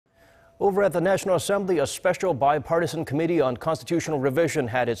Over at the National Assembly, a special bipartisan committee on constitutional revision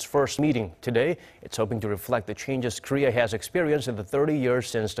had its first meeting today. It's hoping to reflect the changes Korea has experienced in the 30 years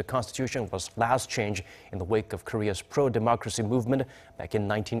since the constitution was last changed in the wake of Korea's pro-democracy movement back in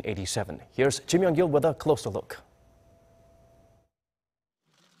 1987. Here's Ji Myung-kil with a closer look.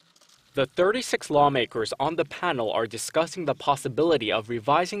 The 36 lawmakers on the panel are discussing the possibility of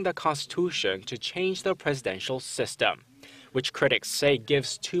revising the constitution to change the presidential system, which critics say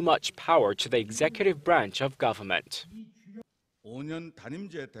gives too much power to the executive branch of government.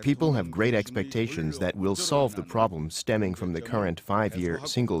 People have great expectations that we'll solve the problems stemming from the current 5-year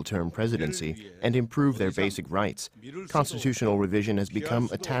single-term presidency and improve their basic rights. Constitutional revision has become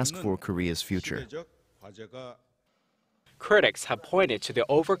a task for Korea's future. Critics have pointed to the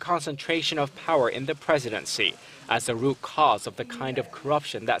overconcentration of power in the presidency as the root cause of the kind of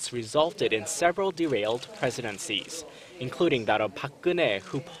corruption that's resulted in several derailed presidencies, including that of Park Geun-hye,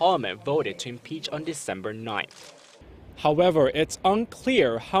 who Parliament voted to impeach on December 9th. However, it's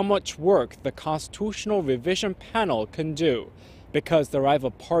unclear how much work the Constitutional Revision Panel can do, because the rival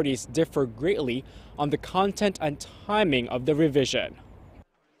parties differ greatly on the content and timing of the revision.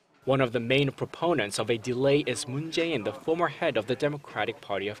 One of the main proponents of a delay is Moon Jae-in, the former head of the Democratic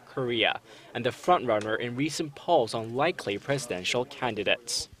Party of Korea, and the frontrunner in recent polls on likely presidential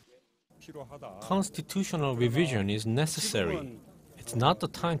candidates. Constitutional revision is necessary. It's not the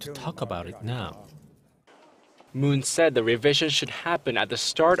time to talk about it now. Moon said the revision should happen at the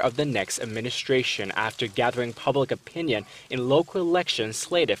start of the next administration after gathering public opinion in local elections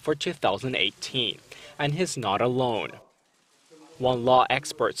slated for 2018. And he's not alone. One law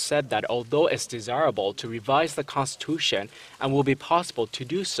expert said that although it's desirable to revise the constitution and will be possible to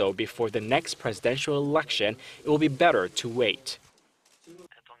do so before the next presidential election, it will be better to wait.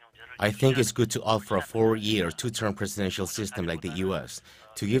 I think it's good to offer a 4-year, 2-term presidential system like the U.S.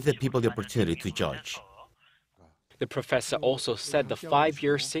 to give the people the opportunity to judge. The professor also said the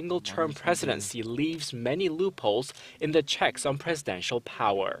 5-year single-term presidency leaves many loopholes in the checks on presidential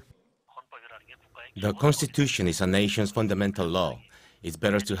power. The Constitution is a nation's fundamental law. It's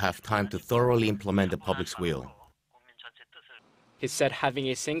better to have time to thoroughly implement the public's will. He said having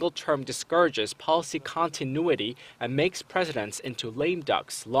a single term discourages policy continuity and makes presidents into lame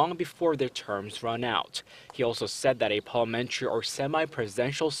ducks long before their terms run out. He also said that a parliamentary or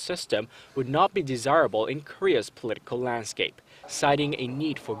semi-presidential system would not be desirable in Korea's political landscape, citing a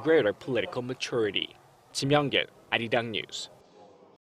need for greater political maturity. Ji Myung-kil, Arirang News.